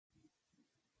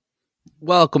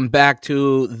Welcome back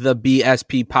to the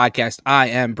BSP podcast. I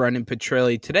am Brendan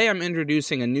Petrilli. Today I'm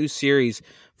introducing a new series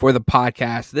for the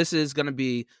podcast. This is going to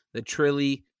be the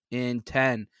Trilly in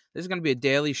 10. This is going to be a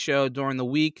daily show during the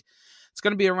week. It's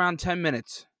going to be around 10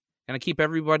 minutes. Going to keep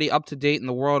everybody up to date in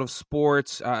the world of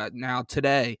sports. Now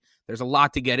today, there's a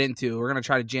lot to get into. We're going to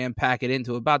try to jam pack it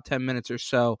into about 10 minutes or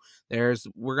so.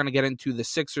 We're going to get into the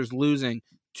Sixers losing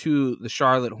to the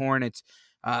Charlotte Hornets.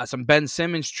 Some Ben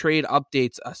Simmons trade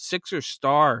updates, a Sixers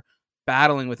star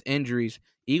battling with injuries.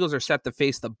 Eagles are set to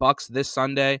face the Bucks this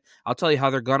Sunday. I'll tell you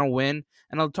how they're going to win,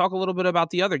 and I'll talk a little bit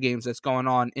about the other games that's going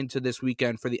on into this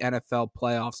weekend for the NFL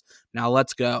playoffs. Now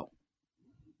let's go.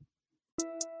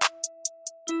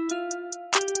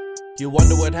 You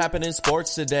wonder what happened in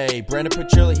sports today. Brandon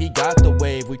Petrilli, he got the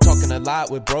wave. We talking a lot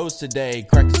with bros today.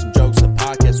 Cracking some jokes the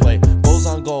podcast way. Goals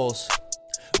on goals,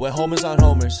 with homers on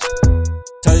homers.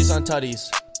 Tutties on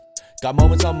tutties, got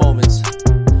moments on moments.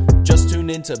 Just tune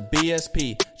into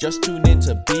BSP, just tune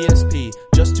into BSP,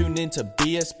 just tune into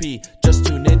BSP, just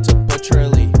tune into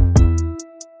Petrilli.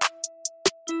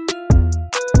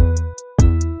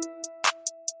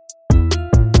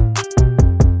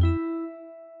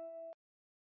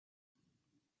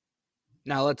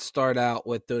 Now let's start out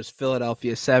with those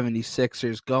Philadelphia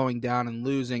 76ers going down and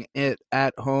losing it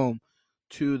at home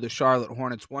to the Charlotte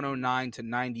Hornets,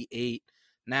 109-98.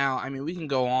 Now, I mean, we can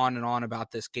go on and on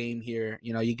about this game here.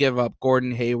 You know, you give up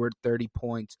Gordon Hayward 30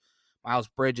 points, Miles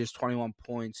Bridges 21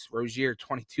 points, Rozier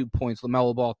 22 points,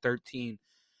 LaMelo Ball 13.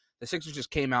 The Sixers just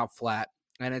came out flat,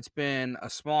 and it's been a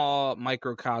small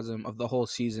microcosm of the whole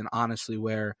season, honestly,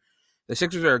 where the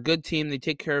Sixers are a good team. They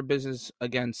take care of business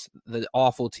against the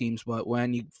awful teams, but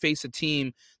when you face a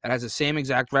team that has the same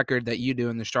exact record that you do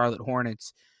in the Charlotte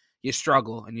Hornets, you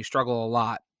struggle, and you struggle a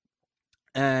lot.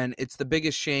 And it's the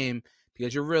biggest shame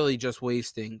because you're really just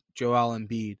wasting Joel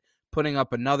Embiid, putting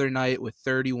up another night with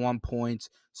 31 points,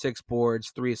 6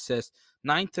 boards, 3 assists,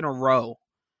 9th in a row,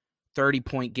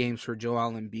 30-point games for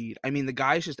Joel Embiid. I mean, the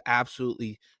guy's just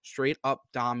absolutely straight up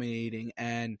dominating,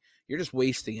 and you're just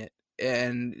wasting it.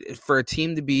 And for a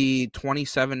team to be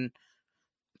 23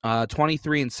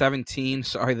 and 17,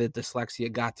 sorry that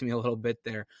dyslexia got to me a little bit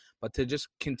there, but to just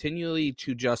continually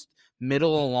to just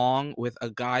middle along with a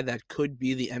guy that could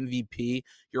be the MVP,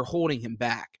 you're holding him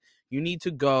back. You need to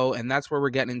go, and that's where we're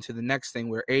getting into the next thing,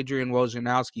 where Adrian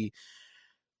Wojnarowski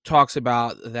talks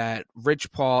about that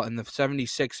Rich Paul and the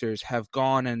 76ers have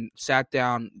gone and sat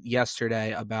down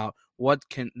yesterday about what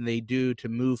can they do to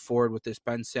move forward with this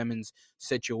Ben Simmons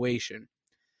situation.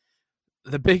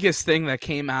 The biggest thing that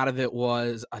came out of it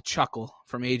was a chuckle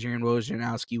from Adrian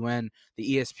Wojnarowski when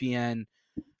the ESPN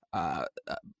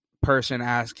person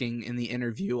asking in the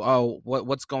interview,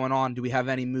 what's going on? Do we have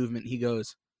any movement? He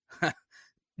goes,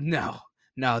 no,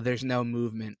 there's no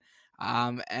movement.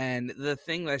 And the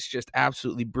thing that's just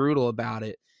absolutely brutal about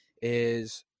it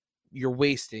is you're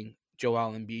wasting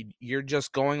Joel Embiid. You're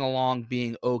just going along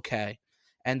being okay.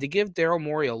 And to give Daryl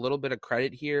Morey a little bit of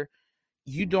credit here,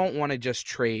 you don't want to just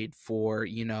trade for,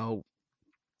 you're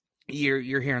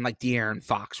hearing like De'Aaron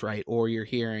Fox, right? Or you're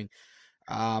hearing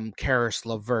Karis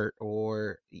LeVert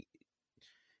or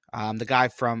the guy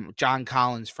from John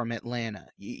Collins from Atlanta.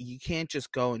 You can't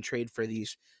just go and trade for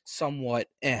these somewhat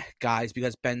guys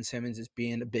because Ben Simmons is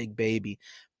being a big baby.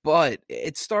 But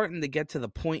it's starting to get to the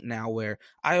point now where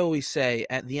I always say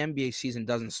the NBA season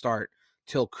doesn't start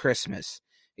till Christmas.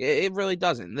 It really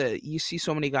doesn't. You see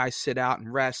so many guys sit out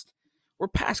and rest. We're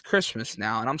past Christmas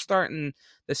now, and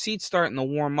the seat's starting to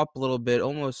warm up a little bit,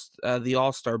 almost the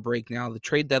All-Star break now. The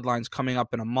trade deadline's coming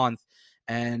up in a month.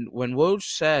 And when Woj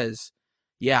says,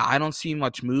 yeah, I don't see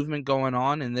much movement going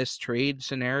on in this trade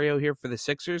scenario here for the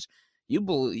Sixers, you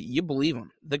believe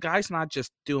him. The guy's not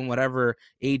just doing whatever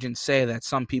agents say that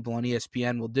some people on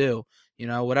ESPN will do.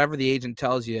 Whatever the agent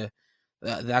tells you,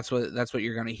 that's what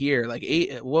you're going to hear. Like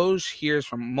Woj hears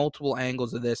from multiple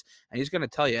angles of this, and he's going to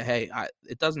tell you, hey,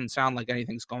 it doesn't sound like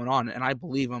anything's going on, and I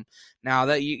believe him. Now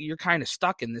that you're kind of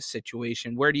stuck in this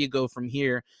situation, where do you go from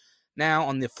here? Now,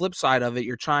 on the flip side of it,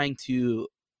 you're trying to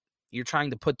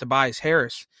put Tobias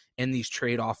Harris in these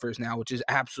trade offers now, which is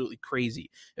absolutely crazy.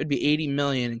 It would be $80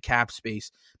 million in cap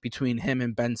space between him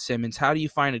and Ben Simmons. How do you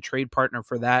find a trade partner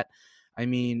for that? I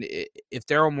mean, if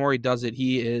Daryl Morey does it,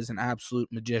 he is an absolute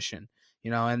magician.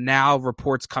 And now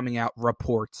reports coming out.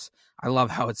 Reports. I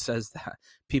love how it says that.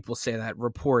 People say that.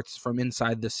 Reports from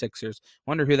inside the Sixers.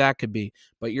 Wonder who that could be.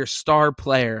 But your star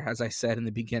player, as I said in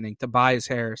the beginning, Tobias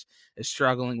Harris, is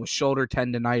struggling with shoulder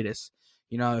tendonitis.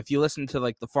 If you listen to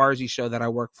like the Farzi show that I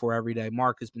work for every day,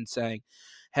 Mark has been saying,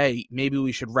 hey, maybe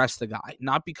we should rest the guy.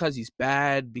 Not because he's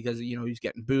bad, because, he's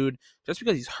getting booed, just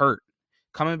because he's hurt.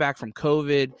 coming back from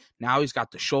COVID. Now he's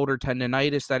got the shoulder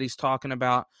tendonitis that he's talking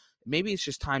about. Maybe it's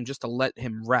just time just to let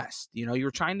him rest. You know, you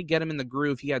were trying to get him in the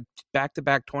groove. He had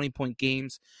back-to-back 20-point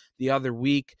games the other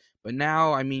week. But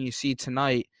now, I mean, you see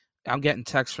tonight, I'm getting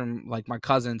texts from, like, my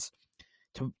cousins.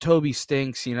 Toby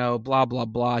stinks, you know, blah, blah,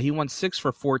 blah. He won 6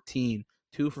 for 14,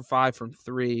 2 for 5 from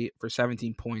 3 for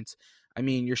 17 points. I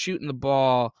mean, you're shooting the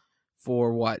ball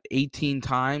for, 18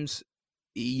 times?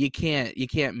 You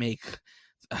can't make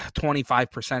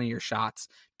 25% of your shots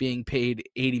being paid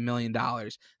 $80 million.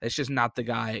 That's just not the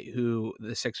guy who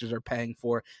the Sixers are paying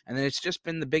for. And then it's just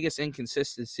been the biggest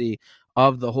inconsistency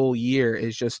of the whole year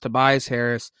is just Tobias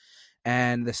Harris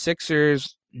and the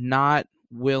Sixers not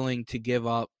willing to give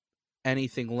up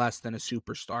anything less than a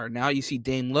superstar. Now you see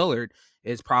Dame Lillard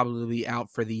is probably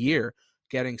out for the year,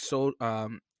 getting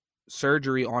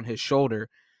surgery on his shoulder.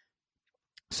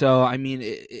 So, I mean,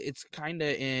 it's kind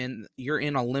of you're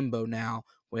in a limbo now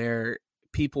where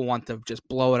people want to just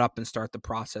blow it up and start the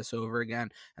process over again.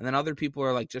 And then other people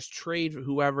are like, just trade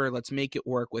whoever. Let's make it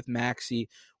work with Maxey,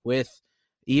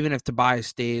 even if Tobias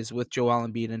stays, with Joel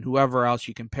Embiid and whoever else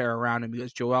you can pair around him,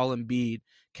 because Joel Embiid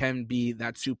can be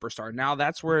that superstar. Now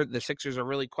that's where the Sixers are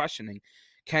really questioning.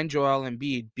 Can Joel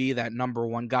Embiid be that number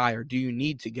one guy, or do you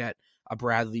need to get a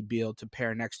Bradley Beal to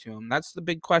pair next to him? That's the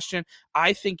big question.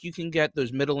 I think you can get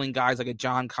those middling guys like a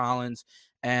John Collins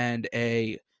and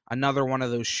another one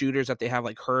of those shooters that they have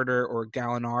like Herter or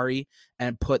Gallinari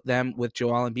and put them with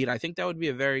Joel Embiid. I think that would be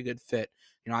a very good fit.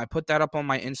 You know, I put that up on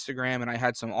my Instagram and I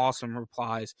had some awesome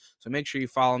replies. So make sure you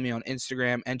follow me on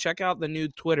Instagram and check out the new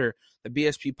Twitter, the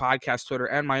BSP Podcast Twitter,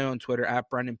 and my own Twitter at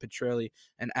Brendan Petrilli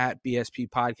and at BSP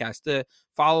Podcast. To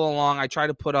follow along, I try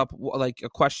to put up like a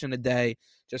question a day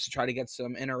just to try to get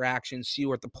some interaction, see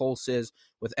what the pulse is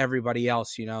with everybody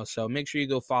else, you know. So make sure you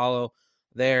go follow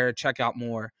there, check out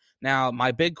more. Now,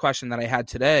 my big question that I had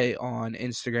today on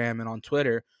Instagram and on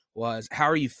Twitter was, how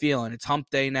are you feeling? It's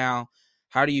hump day now.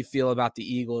 How do you feel about the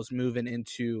Eagles moving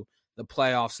into the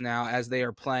playoffs now as they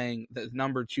are playing the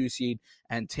number 2 seed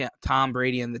and Tom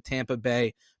Brady and the Tampa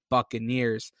Bay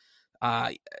Buccaneers?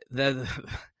 The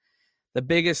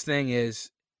biggest thing is,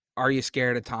 are you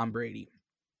scared of Tom Brady?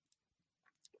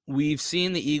 We've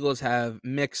seen the Eagles have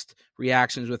mixed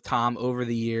reactions with Tom over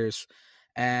the years,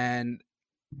 and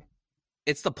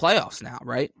it's the playoffs now,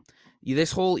 right?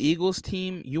 This whole Eagles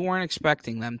team, you weren't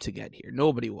expecting them to get here.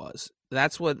 Nobody was.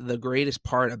 That's what the greatest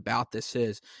part about this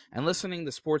is. And listening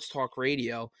to sports talk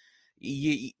radio,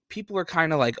 people are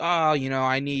kind of like, oh, you know,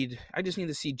 I just need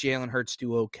to see Jalen Hurts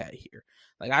do okay here.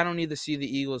 Like, I don't need to see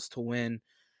the Eagles to win.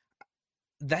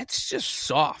 That's just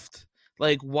soft.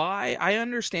 Like, why? I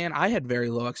understand I had very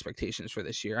low expectations for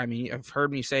this year. I mean, I've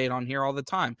heard me say it on here all the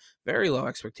time. Very low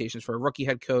expectations for a rookie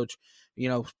head coach, you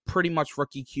know, pretty much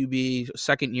rookie QB,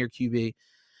 second-year QB,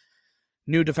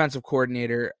 new defensive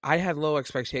coordinator. I had low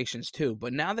expectations too.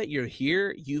 But now that you're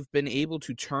here, you've been able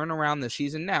to turn around the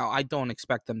season. Now, I don't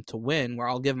expect them to win, where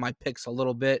I'll give my picks a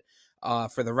little bit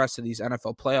for the rest of these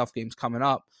NFL playoff games coming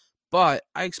up. But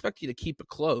I expect you to keep it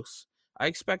close. I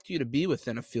expect you to be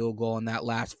within a field goal in that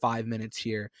last 5 minutes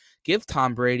here. Give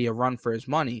Tom Brady a run for his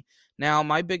money. Now,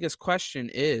 my biggest question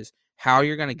is how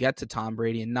you're going to get to Tom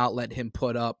Brady and not let him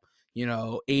put up, you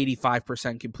know,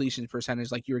 85% completion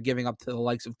percentage like you were giving up to the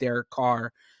likes of Derek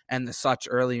Carr and the such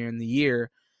earlier in the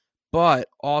year. But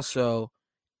also,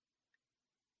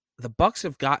 the Bucs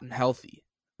have gotten healthy.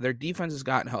 Their defense has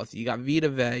gotten healthy. You got Vita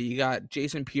Vea. You got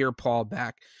Jason Pierre-Paul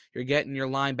back. You're getting your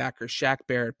linebacker Shaq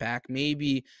Barrett back.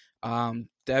 Maybe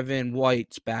Devin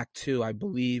White's back too, I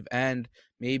believe, and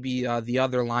maybe the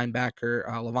other linebacker,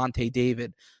 Levante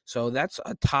David. So that's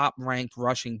a top-ranked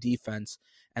rushing defense.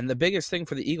 And the biggest thing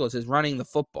for the Eagles is running the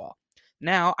football.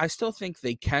 Now, I still think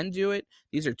they can do it.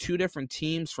 These are two different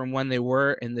teams from when they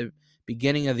were in the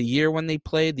beginning of the year when they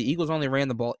played. The Eagles only ran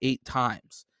the ball 8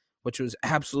 times, which was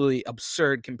absolutely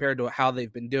absurd compared to how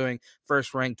they've been doing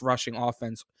first-ranked rushing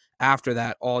offense after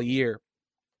that all year.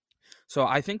 So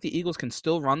I think the Eagles can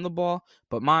still run the ball,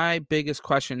 but my biggest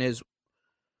question is,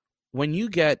 when you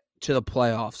get to the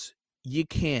playoffs, you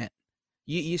can't.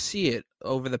 You see it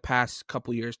over the past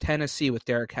couple years. Tennessee with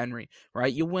Derrick Henry,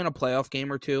 right? You win a playoff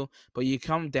game or two, but you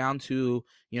come down to,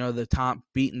 you know,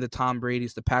 beating the Tom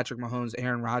Brady's, the Patrick Mahomes,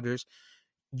 Aaron Rodgers.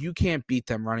 You can't beat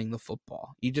them running the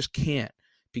football. You just can't,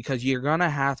 because you're going to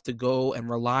have to go and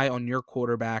rely on your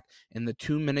quarterback in the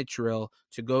 2-minute drill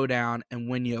to go down and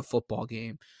win you a football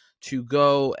game. To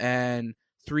go and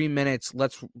 3 minutes,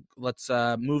 let's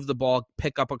move the ball,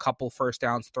 pick up a couple first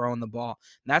downs, throwing the ball.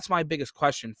 And that's my biggest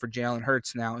question for Jalen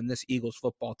Hurts now in this Eagles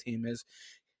football team is,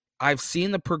 I've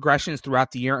seen the progressions throughout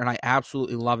the year, and I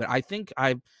absolutely love it. I think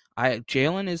I've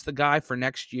Jalen is the guy for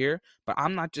next year, but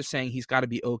I'm not just saying he's got to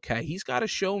be okay. He's got to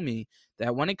show me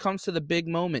that when it comes to the big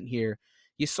moment here,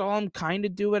 you saw him kind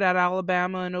of do it at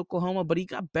Alabama and Oklahoma, but he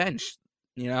got benched,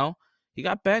 you know? He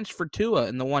got benched for Tua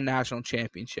in the one national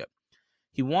championship.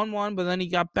 He won one, but then he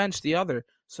got benched the other.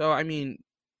 So, I mean,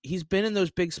 he's been in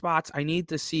those big spots. I need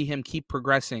to see him keep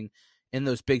progressing in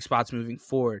those big spots moving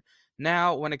forward.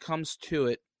 Now, when it comes to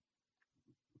it,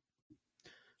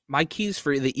 my keys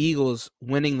for the Eagles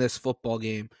winning this football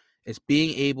game is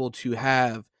being able to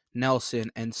have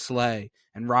Nelson and Slay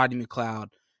and Rodney McLeod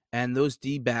and those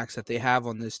D-backs that they have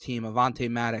on this team, Avonte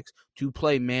Maddox, to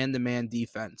play man-to-man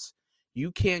defense.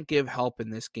 You can't give help in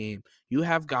this game. You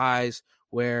have guys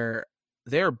where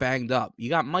they're banged up. You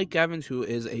got Mike Evans, who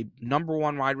is a number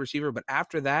one wide receiver, but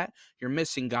after that, you're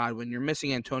missing Godwin. You're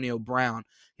missing Antonio Brown.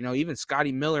 Even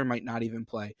Scotty Miller might not even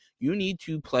play. You need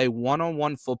to play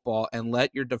one-on-one football and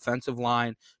let your defensive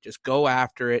line just go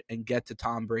after it and get to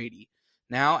Tom Brady.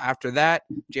 Now, after that,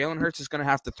 Jalen Hurts is going to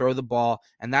have to throw the ball,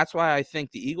 and that's why I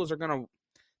think the Eagles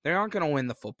they aren't going to win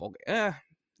the football game.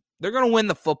 They're going to win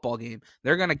the football game.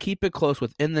 They're going to keep it close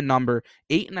within the number.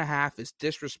 8.5 is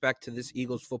disrespect to this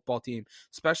Eagles football team,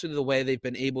 especially the way they've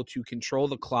been able to control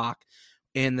the clock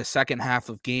in the second half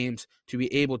of games to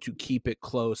be able to keep it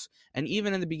close. And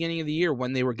even in the beginning of the year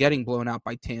when they were getting blown out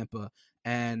by Tampa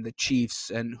and the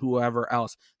Chiefs and whoever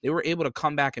else, they were able to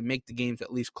come back and make the games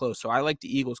at least close. So I like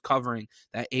the Eagles covering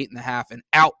that 8.5 and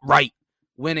outright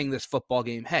winning this football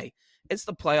game. Hey, it's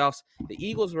the playoffs. The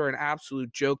Eagles were an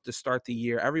absolute joke to start the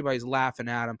year. Everybody's laughing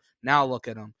at them. Now look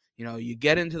at them. You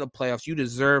get into the playoffs. You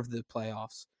deserve the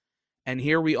playoffs. And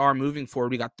here we are moving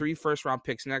forward. We got 3 first-round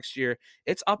picks next year.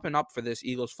 It's up and up for this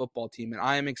Eagles football team, and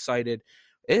I am excited.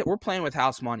 We're playing with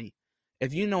house money.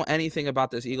 If you know anything about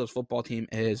this Eagles football team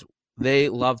is they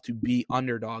love to be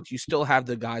underdogs. You still have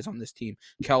the guys on this team,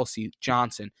 Kelsey,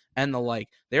 Johnson, and the like.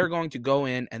 They're going to go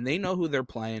in, and they know who they're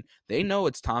playing. They know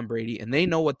it's Tom Brady, and they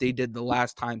know what they did the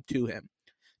last time to him.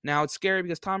 Now, it's scary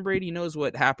because Tom Brady knows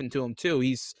what happened to him, too.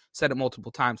 He's said it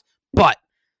multiple times. But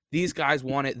these guys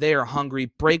want it. They are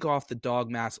hungry. Break off the dog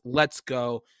mask. Let's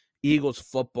go. Eagles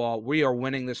football. We are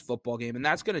winning this football game. And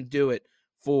that's going to do it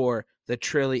for the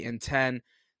Trilly and 10.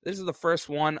 This is the first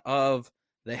one of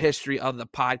the history of the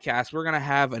podcast. We're going to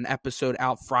have an episode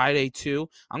out Friday, too.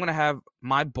 I'm going to have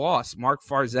my boss, Mark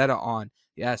Farzetta, on.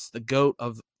 Yes, the GOAT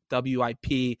of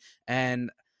WIP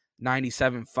and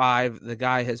 97.5. The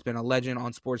guy has been a legend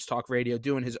on Sports Talk Radio,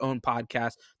 doing his own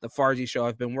podcast, The Farzy Show.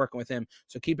 I've been working with him.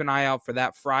 So keep an eye out for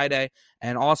that Friday.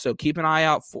 And also keep an eye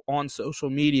out on social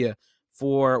media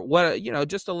for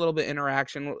just a little bit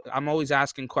interaction. I'm always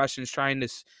asking questions, trying to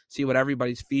see what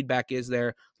everybody's feedback is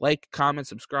there. Like, comment,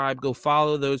 subscribe. Go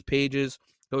follow those pages.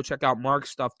 Go check out Mark's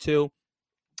stuff too.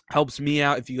 Helps me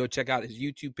out if you go check out his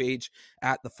YouTube page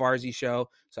at The Farzy Show.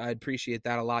 So I'd appreciate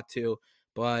that a lot too.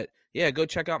 But yeah, go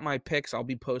check out my picks. I'll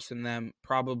be posting them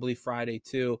probably Friday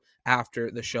too after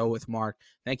the show with Mark.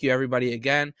 Thank you, everybody,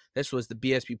 again. This was the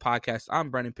BSP Podcast. I'm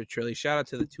Brendan Petrilli. Shout out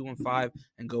to the 215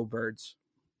 and go Birds.